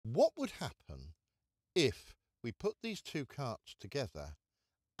What would happen if we put these two carts together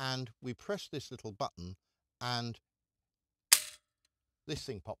and we press this little button and this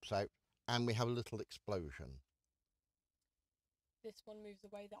thing pops out and we have a little explosion? This one moves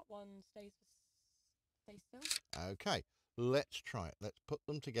away, that one stays still. Okay, let's try it. Let's put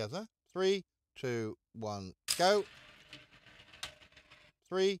them together. 3, 2, 1, go.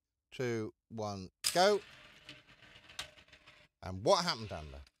 3, 2, 1, go. And what happened,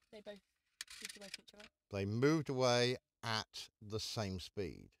 Amber? They both moved away from each other. They moved away at the same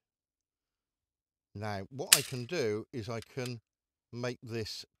speed. Now, what I can do is I can make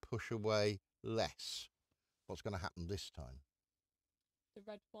this push away less. What's going to happen this time? The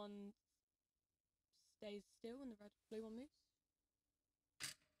red one stays still and the blue one moves.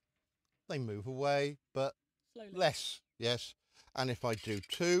 They move away, but slowly. Less, yes. And if I do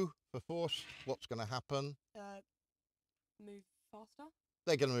 2 for force, what's going to happen? Move faster.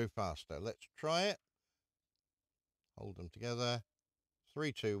 They're going to move faster. Let's try it. Hold them together.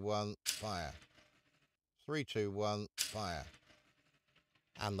 3, 2, 1, fire. 3, 2, 1, fire.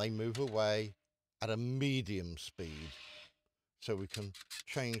 And they move away at a medium speed. So we can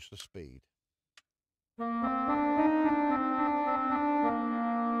change the speed.